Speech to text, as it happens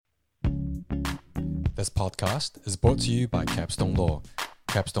This podcast is brought to you by Capstone Law.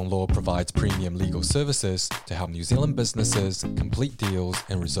 Capstone Law provides premium legal services to help New Zealand businesses complete deals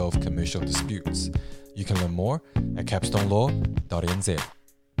and resolve commercial disputes. You can learn more at capstonelaw.nz.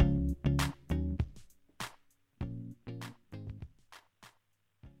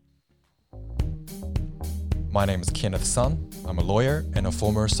 My name is Kenneth Sun. I'm a lawyer and a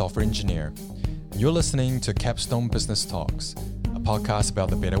former software engineer. You're listening to Capstone Business Talks, a podcast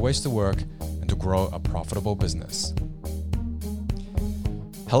about the better ways to work and to grow a profitable business.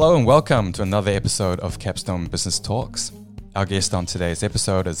 Hello and welcome to another episode of Capstone Business Talks. Our guest on today's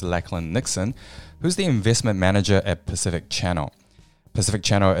episode is Lachlan Nixon, who's the investment manager at Pacific Channel. Pacific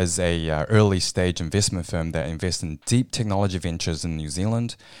Channel is a early stage investment firm that invests in deep technology ventures in New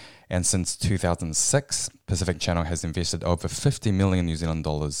Zealand. And since 2006, Pacific Channel has invested over 50 million New Zealand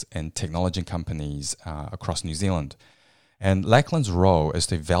dollars in technology companies across New Zealand. And Lachlan's role is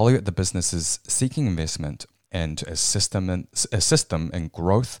to evaluate the businesses seeking investment and to assist them in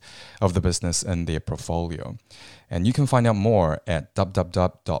growth of the business in their portfolio. And you can find out more at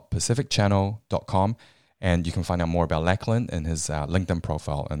www.pacificchannel.com, and you can find out more about Lachlan in his LinkedIn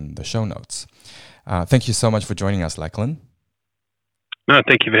profile in the show notes. Thank you so much for joining us, Lachlan. No,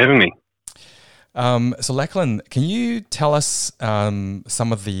 thank you for having me. So Lachlan, can you tell us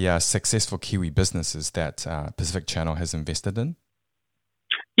some of the successful Kiwi businesses that Pacific Channel has invested in?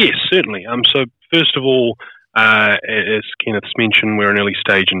 Yes, certainly. So first of all, as Kenneth's mentioned, we're an early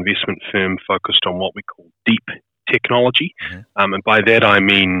stage investment firm focused on what we call deep technology. Mm-hmm. And by that I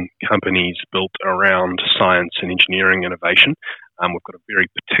mean companies built around science and engineering innovation. We've got a very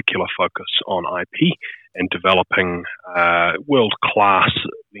particular focus on IP and developing world-class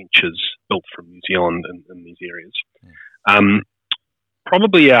ventures built from New Zealand in these areas.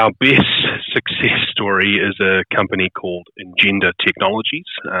 Probably our best success story is a company called Engender Technologies,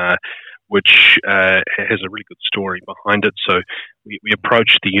 which has a really good story behind it. So we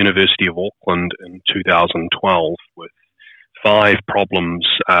approached the University of Auckland in 2012 with 5 problems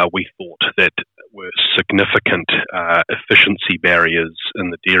we thought that were significant efficiency barriers in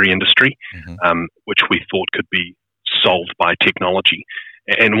the dairy industry, mm-hmm. Which we thought could be solved by technology.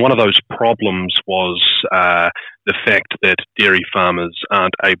 And one of those problems was the fact that dairy farmers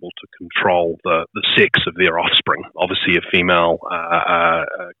aren't able to control the sex of their offspring. Obviously, a female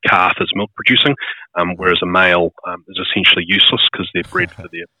calf is milk producing, whereas a male is essentially useless because they're bred for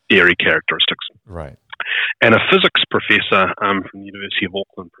their dairy characteristics. Right. And a physics professor from the University of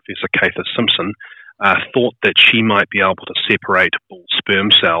Auckland, Professor Cather Simpson, thought that she might be able to separate bull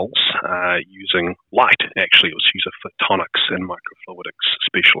sperm cells using light. Actually, she's a photonics and microfluidics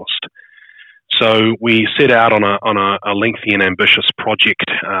specialist. So we set out on a lengthy and ambitious project,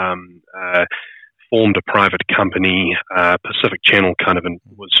 formed a private company. Pacific Channel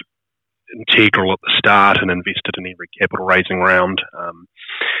was integral at the start and invested in every capital raising round.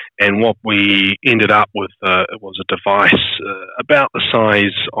 And what we ended up with was a device about the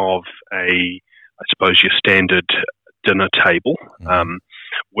size of I suppose your standard dinner table,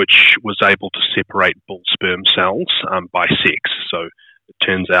 which was able to separate bull sperm cells by sex. So it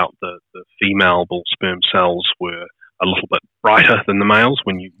turns out the female bull sperm cells were a little bit brighter than the males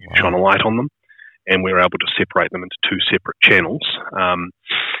when you shone a light on them, and we were able to separate them into 2 separate channels.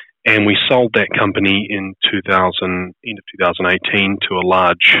 And we sold that company in end of 2018 to a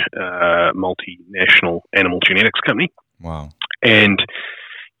large multinational animal genetics company. Wow. And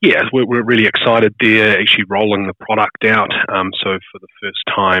yeah, we're really excited there, actually rolling the product out. So for the first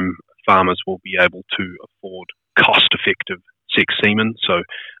time, farmers will be able to afford cost-effective sex semen. So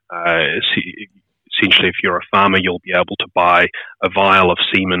essentially, if you're a farmer, you'll be able to buy a vial of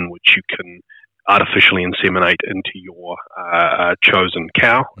semen which you can artificially inseminate into your chosen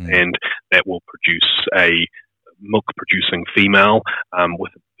cow, and that will produce a milk-producing female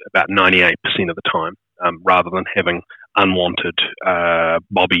with about 98% of the time, rather than having unwanted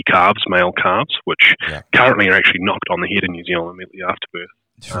bobby calves, male calves, which currently are actually knocked on the head in New Zealand immediately after birth,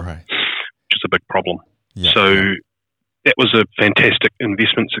 right. Which is a big problem. Yeah. So that was a fantastic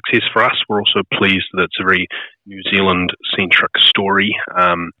investment success for us. We're also pleased that it's a very New Zealand-centric story,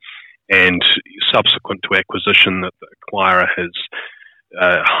 and subsequent to acquisition, that the acquirer has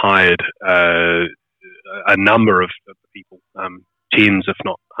hired a number of people, tens, if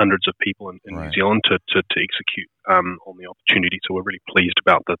not hundreds of people in right. New Zealand to execute on the opportunity. So we're really pleased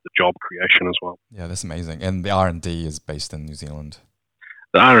about the job creation as well. Yeah, that's amazing. And the R&D is based in New Zealand.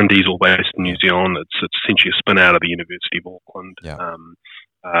 The R&D is all based in New Zealand. It's essentially a spin out of the University of Auckland. Yeah.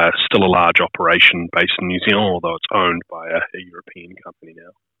 Still a large operation based in New Zealand, although it's owned by a European company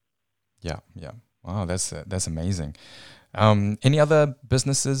now. Yeah. Wow, that's amazing. Any other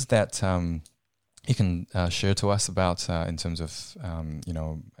businesses that you can share to us about in terms of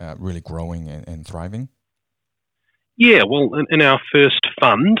really growing and thriving? Yeah, well, in our first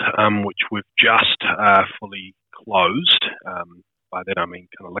fund, which we've just fully closed, by that I mean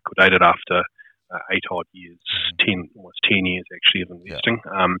kind of liquidated after 8 odd years, almost 10 years actually of investing,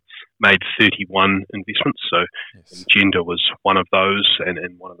 made 31 investments. So Ingenda was one of those and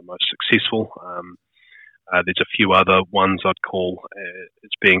one of the most successful. There's a few other ones I'd call as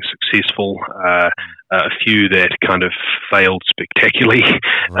being successful, a few that kind of failed spectacularly,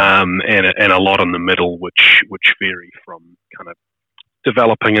 and a lot in the middle, which vary from kind of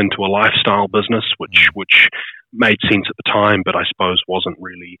developing into a lifestyle business, which made sense at the time, but I suppose wasn't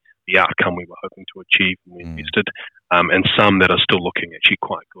really the outcome we were hoping to achieve when we invested, and some that are still looking actually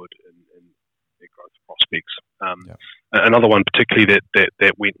quite good in their growth prospects. Another one particularly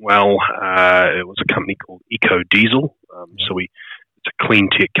that went well, it was a company called EcoDiesel. So it's a clean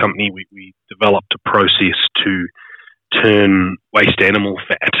tech company. We developed a process to turn waste animal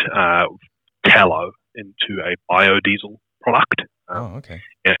fat, tallow, into a biodiesel product.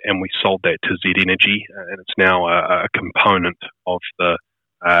 And we sold that to Z Energy, and it's now a component of the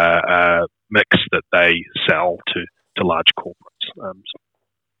mix that they sell to large corporates.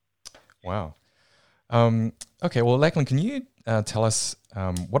 Wow. Okay, well, Lachlan, can you tell us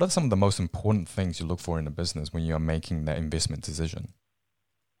what are some of the most important things you look for in a business when you are making that investment decision?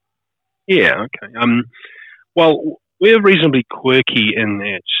 Yeah, okay. Well, we're reasonably quirky in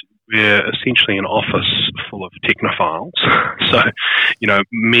that we're essentially an office full of technophiles. So,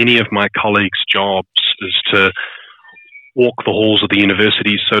 many of my colleagues' jobs is to walk the halls of the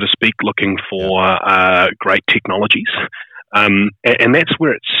universities, so to speak, looking for great technologies. And that's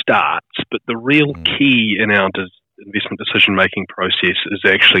where it starts. But the real key in our investment decision-making process is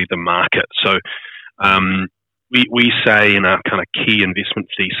actually the market. So we say in our kind of key investment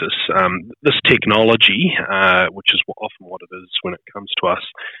thesis, this technology, which is often what it is when it comes to us,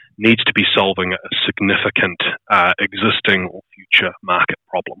 needs to be solving a significant existing or future market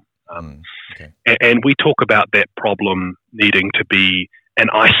problem. And we talk about that problem needing to be an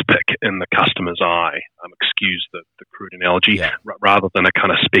ice pick in the customer's eye, excuse the crude analogy, rather than a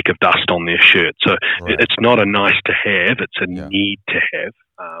kind of speck of dust on their shirt. So it's not a nice to have, it's a need to have.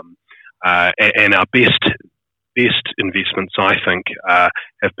 And our best investments, I think,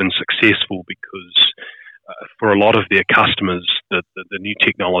 have been successful because for a lot of their customers, the new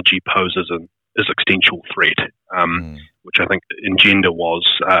technology poses an existential threat, which I think Ingenda was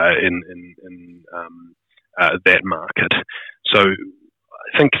in that market. So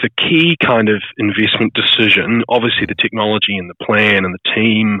I think the key kind of investment decision, obviously the technology and the plan and the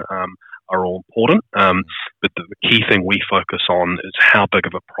team are all important, but the key thing we focus on is how big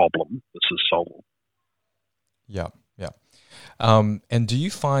of a problem this is solving. Yeah. And do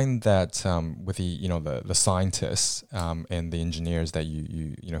you find that with the scientists and the engineers that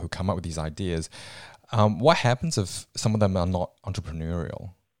you who come up with these ideas, what happens if some of them are not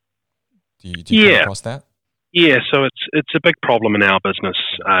entrepreneurial? Do you come across that? Yeah, so it's a big problem in our business,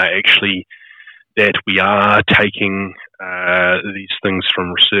 actually, that we are taking these things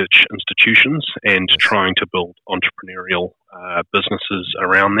from research institutions and trying to build entrepreneurial businesses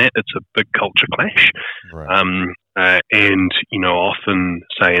around that. It's a big culture clash. And, often,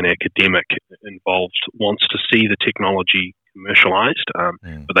 say, an academic involved wants to see the technology commercialized,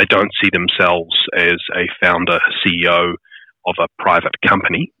 but they don't see themselves as a founder, CEO of a private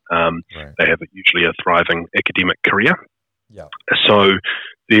company. They have usually a thriving academic career. So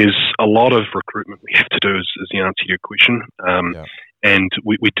there's a lot of recruitment we have to do, is the answer to your question. And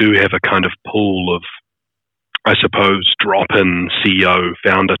we do have a kind of pool of, I suppose, drop-in CEO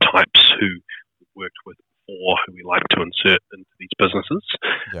founder types who we've worked with before, who we like to insert into these businesses.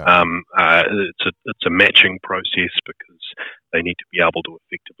 It's a matching process because they need to be able to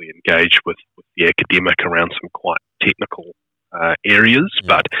effectively engage with the academic around some quite technical areas,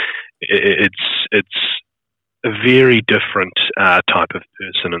 but it's a very different type of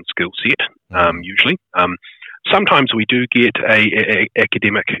person and skill set, usually. Sometimes we do get a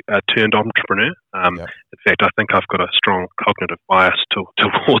academic turned entrepreneur. In fact, I think I've got a strong cognitive bias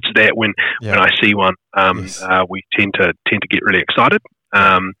towards that. When I see one, we tend to get really excited.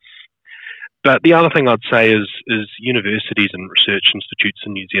 But the other thing I'd say is universities and research institutes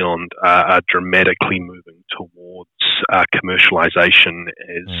in New Zealand are dramatically moving towards commercialization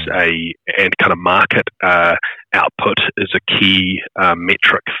and kind of market output is a key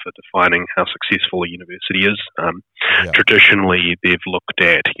metric for defining how successful a university is. Traditionally, they've looked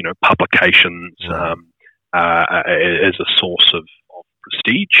at publications as a source of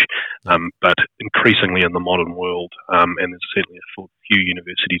prestige, but increasingly in the modern world, and there's certainly a few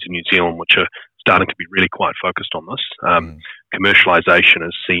universities in New Zealand which are starting to be really quite focused on this. Commercialization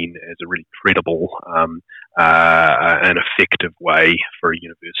is seen as a really credible and effective way for a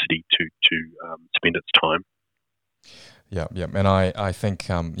university to spend its time. Yeah, and I think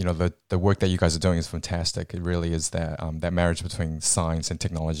the work that you guys are doing is fantastic. It really is that marriage between science and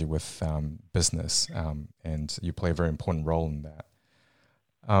technology with business, and you play a very important role in that.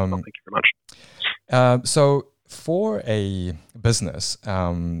 Thank you very much. So for a business,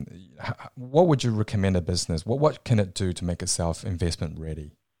 what would you recommend a business? What can it do to make itself investment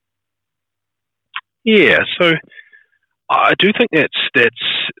ready? Yeah, so I do think that's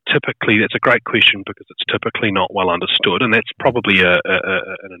a great question because it's typically not well understood, and that's probably an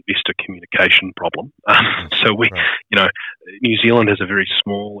investor communication problem. So New Zealand has a very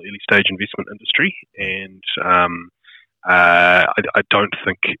small early stage investment industry, and I don't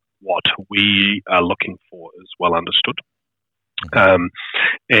think what we are looking for is well understood,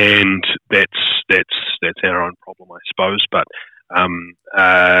 and that's our own problem, I suppose. But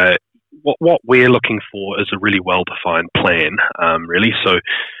what we're looking for is a really well-defined plan, really. So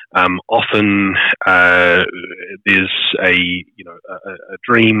often there's a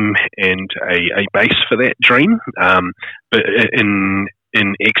dream and a base for that dream, but in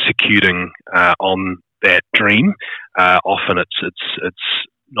executing on that dream, often it's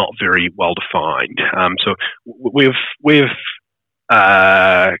not very well defined. So we've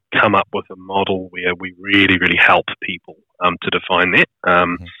come up with a model where we really help people to define that.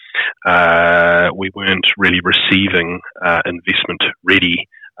 We weren't really receiving investment ready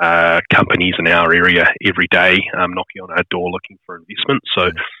companies in our area every day knocking on our door looking for investment.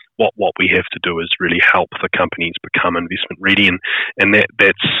 So what we have to do is really help the companies become investment ready, and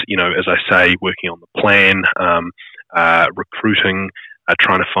that's as I say, working on the plan, recruiting,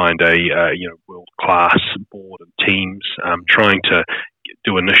 trying to find a world class board and teams, trying to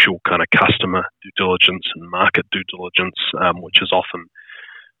do initial kind of customer due diligence and market due diligence, which is often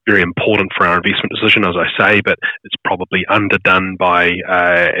very important for our investment decision, as I say, but it's probably underdone by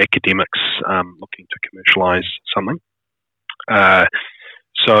academics looking to commercialize something.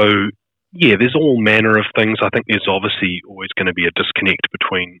 So there's all manner of things. I think there's obviously always going to be a disconnect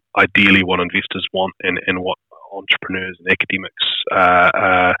between ideally what investors want and what entrepreneurs and academics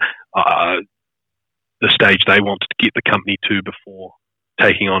the stage they want to get the company to before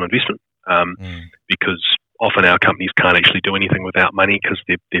taking on investment, because often our companies can't actually do anything without money because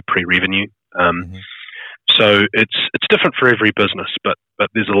they're pre-revenue. So it's different for every business, but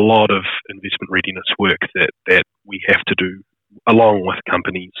there's a lot of investment readiness work that we have to do along with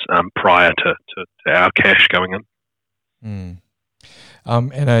companies prior to our cash going in.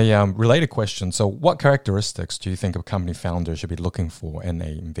 And a related question. So what characteristics do you think a company founder should be looking for in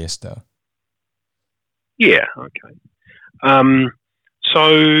an investor? Yeah, okay.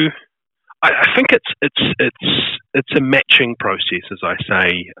 So I think it's a matching process, as I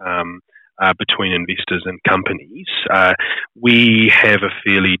say, between investors and companies. We have a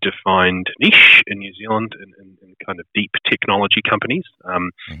fairly defined niche in New Zealand in kind of deep technology companies.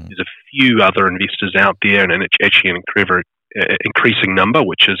 There's a few other investors out there, and it's actually an increasing number,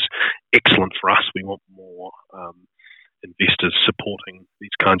 which is excellent for us. We want more investors supporting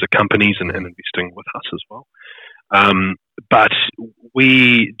these kinds of companies and investing with us as well. But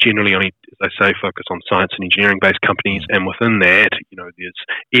we generally only, as I say, focus on science and engineering-based companies, and within that, there's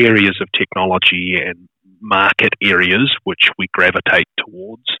areas of technology and market areas which we gravitate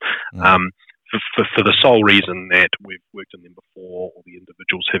towards for the sole reason that we've worked in them before, or the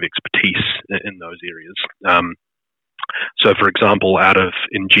individuals have expertise in those areas. So, for example, out of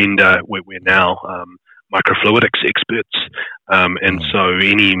Engenda, we're now microfluidics experts, and so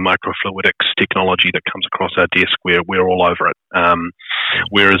any microfluidics technology that comes across our desk, we're all over it.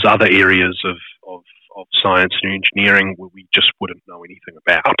 Whereas other areas of science and engineering, we just wouldn't know anything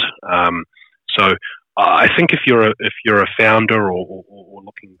about. So I think if you're a founder or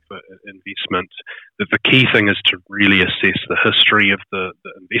looking for investment, that the key thing is to really assess the history of the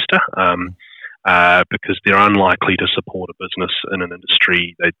investor. Because they're unlikely to support a business in an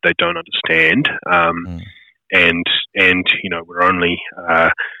industry they don't understand, and we're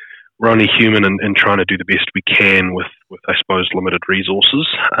only human and trying to do the best we can with I suppose limited resources,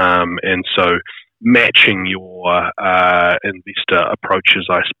 and so matching your investor approaches,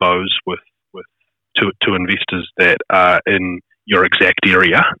 I suppose, to investors that are in your exact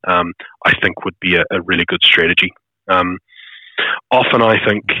area, I think would be a really good strategy. Often I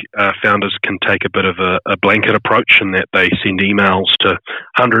think founders can take a bit of a blanket approach in that they send emails to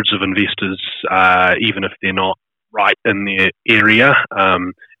hundreds of investors, even if they're not right in their area,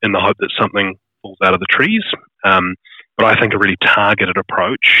 in the hope that something falls out of the trees. But I think a really targeted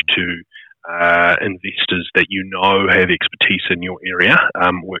approach to investors that you know have expertise in your area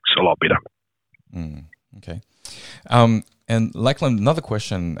works a lot better. Okay. And Lachlan, another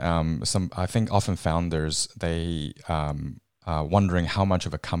question. I think often founders, they are wondering how much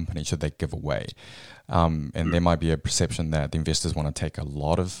of a company should they give away. And there might be a perception that the investors want to take a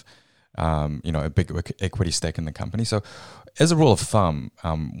lot of, a big equity stake in the company. So as a rule of thumb,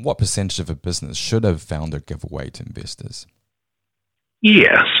 what percentage of a business should a founder give away to investors?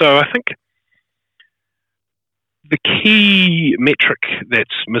 Yeah, so I think the key metric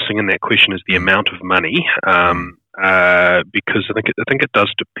that's missing in that question is the amount of money, because I think it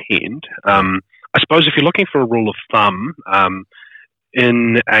does depend. I suppose if you're looking for a rule of thumb,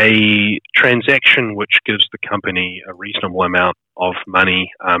 in a transaction which gives the company a reasonable amount of money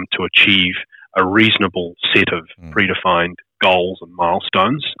to achieve a reasonable set of predefined goals and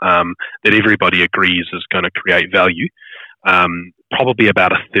milestones that everybody agrees is going to create value, probably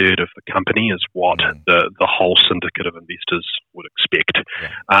about a third of the company is what the whole syndicate of investors would expect.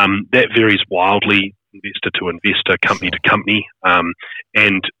 That varies wildly, investor to investor, company to company,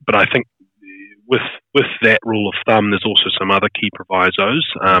 but I think with that rule of thumb, there's also some other key provisos.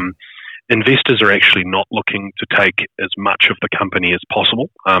 Investors are actually not looking to take as much of the company as possible.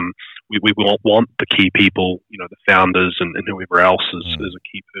 We want the key people, the founders and whoever else is a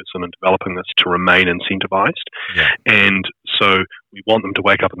key person in developing this to remain incentivized. And so we want them to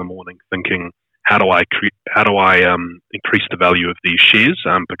wake up in the morning thinking, how do I increase the value of these shares?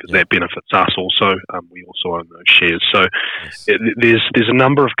 Because that benefits us also. We also own those shares. So there's a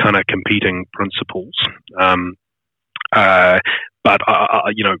number of kind of competing principles. But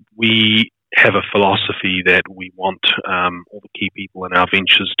we have a philosophy that we want all the key people in our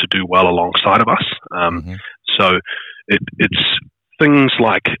ventures to do well alongside of us. So it's things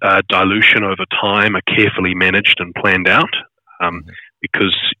like dilution over time are carefully managed and planned out.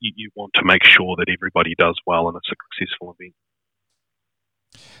 Because you want to make sure that everybody does well in a successful event.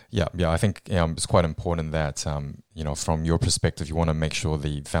 Yeah, I think it's quite important that from your perspective, you want to make sure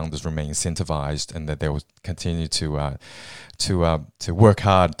the founders remain incentivized and that they will continue to work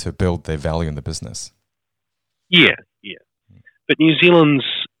hard to build their value in the business. Yeah. But New Zealand's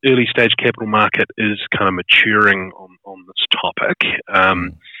early stage capital market is kind of maturing on this topic.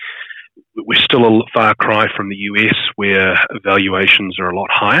 We're still a far cry from the US, where valuations are a lot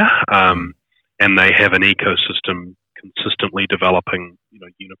higher, and they have an ecosystem consistently developing,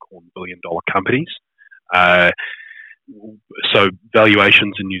 unicorn billion-dollar companies. So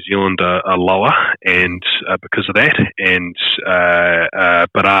valuations in New Zealand are lower, and because of that, and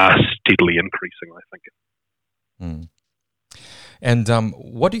but are steadily increasing, I think. And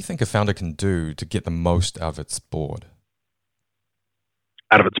what do you think a founder can do to get the most out of its board?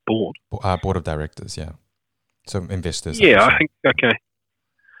 Out of its board? Board of directors, yeah. So investors. Yeah, I think, okay.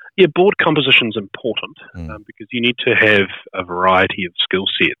 Yeah, board composition is important because you need to have a variety of skill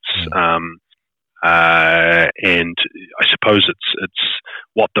sets. And I suppose it's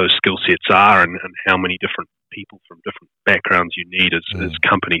what those skill sets are and how many different people from different backgrounds you need is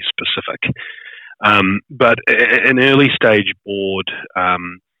company specific. But an early stage board,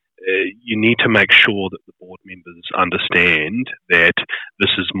 you need to make sure that the board members understand that this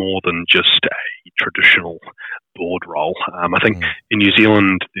is more than just a traditional board role. I think in New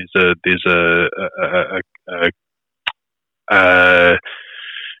Zealand there's a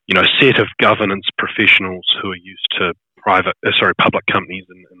set of governance professionals who are used to public companies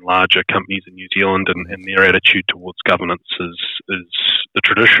and larger companies in New Zealand, and their attitude towards governance is the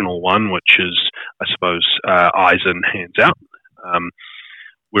traditional one, which is, I suppose, eyes in, hands out.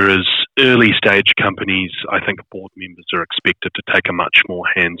 Whereas early stage companies, I think board members are expected to take a much more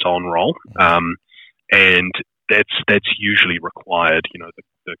hands-on role, and that's usually required.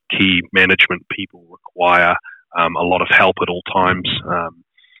 The key management people require a lot of help at all times.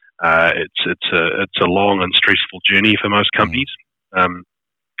 It's a long and stressful journey for most companies,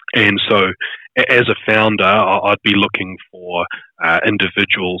 and so as a founder, I'd be looking for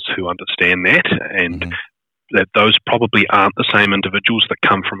individuals who understand that, and that those probably aren't the same individuals that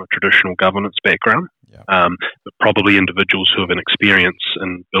come from a traditional governance background, but probably individuals who have an experience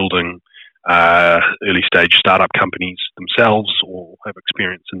in building early stage startup companies themselves, or have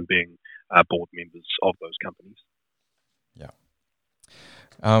experience in being board members of those companies.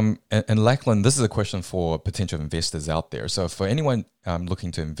 And Lachlan, this is a question for potential investors out there. So for anyone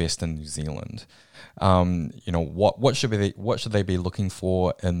looking to invest in New Zealand, what should they be looking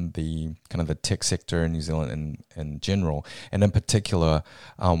for in the kind of the tech sector in New Zealand in general, and in particular,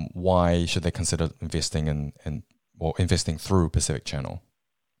 why should they consider investing investing through Pacific Channel?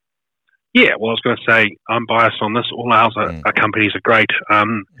 Yeah, well, I was going to say I'm biased on this. All our companies are great.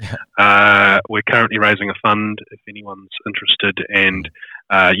 We're currently raising a fund if anyone's interested and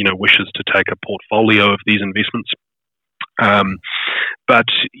wishes to take a portfolio of these investments. But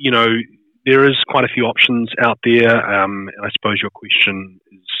there is quite a few options out there. I suppose your question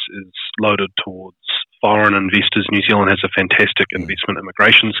is loaded towards foreign investors. New Zealand has a fantastic investment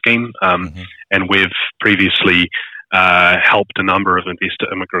immigration scheme, and we've previously helped a number of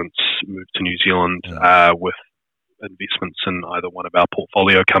investor immigrants move to New Zealand with investments in either one of our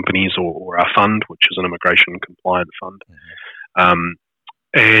portfolio companies or our fund, which is an immigration compliant fund.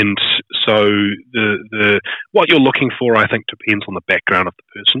 And so the what you're looking for, I think, depends on the background of the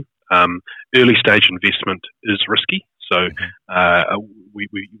person. Early stage investment is risky, so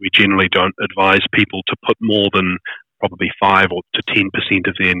we generally don't advise people to put more than probably 5 or to 10%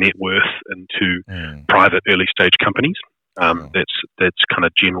 of their net worth into private early stage companies. That's kind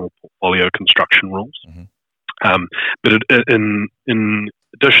of general portfolio construction rules. But in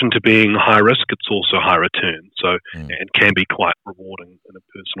addition to being high risk, it's also high return. So it can be quite rewarding in a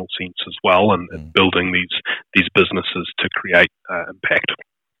personal sense as well, and building these businesses to create impact.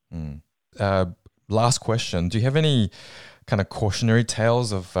 Last question: do you have any kind of cautionary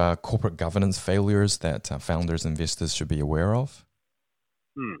tales of corporate governance failures that founders, investors should be aware of?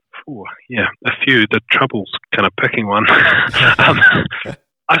 A few. The trouble's kind of picking one.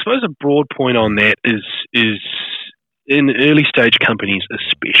 I suppose a broad point on that is in early stage companies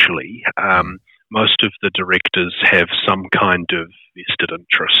especially, most of the directors have some kind of vested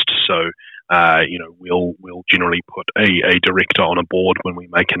interest. So, we'll generally put a director on a board when we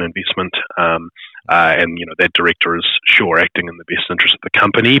make an investment, and that director is sure acting in the best interest of the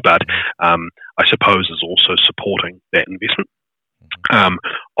company, but I suppose is also supporting that investment.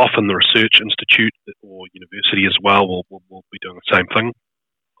 Often the research institute or university as well will be doing the same thing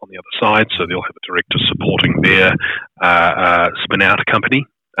on the other side, so they'll have a director supporting their spin-out company.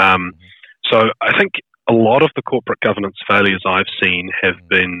 So I think a lot of the corporate governance failures I've seen have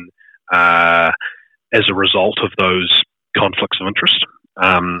been as a result of those conflicts of interest.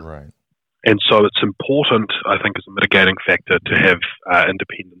 And so it's important, I think, as a mitigating factor to have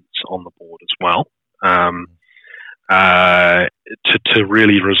independence on the board as well, to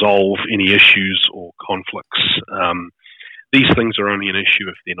really resolve any issues or conflicts. These things are only an issue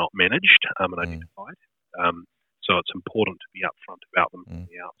if they're not managed and identified. So it's important to be upfront about them from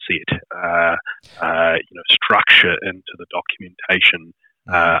the outset. Structure into the documentation,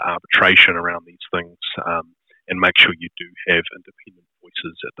 arbitration around these things, and make sure you do have independent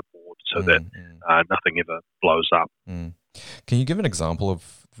voices at the board so that nothing ever blows up. Can you give an example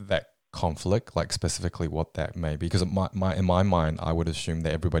of that conflict, like specifically what that may be? Because in my mind, I would assume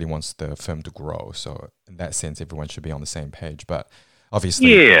that everybody wants the firm to grow. So in that sense, everyone should be on the same page. But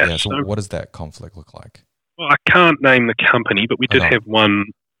obviously, so what does that conflict look like? Well, I can't name the company, but we did have one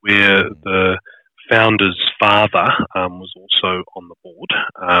where the founder's father was also on the board,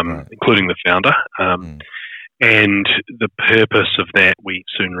 including the founder. And the purpose of that, we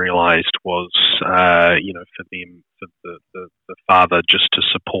soon realised, was, for the father just to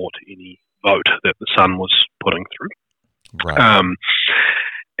support any vote that the son was putting through.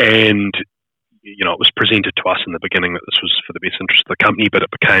 And it was presented to us in the beginning that this was for the best interest of the company, but it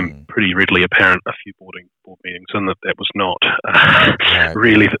became pretty readily apparent a few board meetings in that was not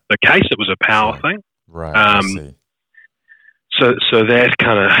really the case. It was a power thing. So that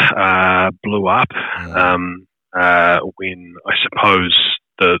kind of blew up when I suppose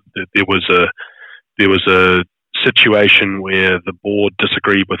there was a situation where the board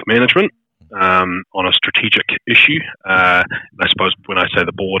disagreed with management on a strategic issue. And I suppose when I say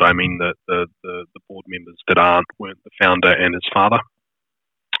the board, I mean the board members that weren't the founder and his father.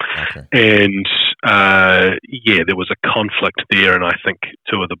 And there was a conflict there, and I think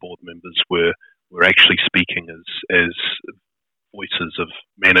two of the board members were actually speaking as voices of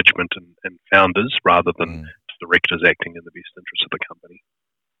management and founders rather than directors acting in the best interest of the company.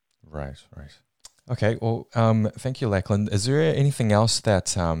 Right. Okay, well, thank you, Lachlan. Is there anything else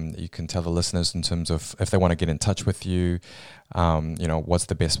that you can tell the listeners in terms of if they want to get in touch with you, what's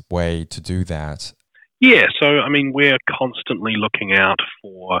the best way to do that? Yeah, so, I mean, we're constantly looking out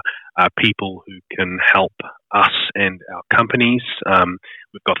for people who can help us and our companies.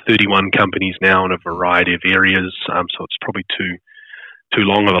 We've got 31 companies now in a variety of areas, so it's probably too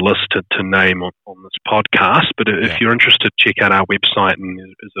long of a list to name on this podcast. But if you're interested, check out our website, and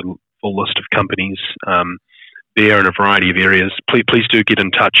there's a full list of companies there in a variety of areas. Please do get in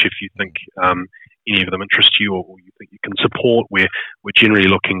touch if you think any of them interest you or you think you can support. We're generally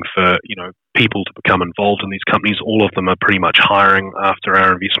looking for people to become involved in these companies. All of them are pretty much hiring after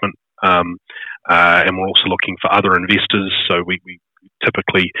our investment, and we're also looking for other investors. So we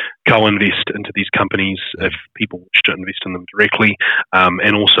typically co-invest into these companies if people wish to invest in them directly,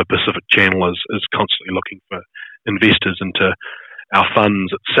 and also Pacific Channel is constantly looking for investors into our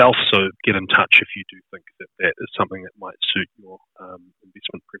funds itself. So get in touch if you do think that is something that might suit your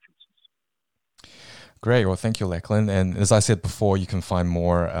investment preferences. Great. Well, thank you, Lachlan. And as I said before, you can find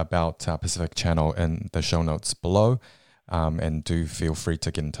more about Pacific Channel in the show notes below. And do feel free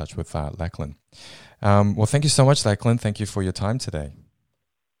to get in touch with Lachlan. Well, thank you so much, Lachlan. Thank you for your time today.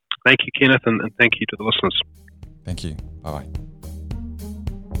 Thank you, Kenneth, and thank you to the listeners. Thank you. Bye-bye.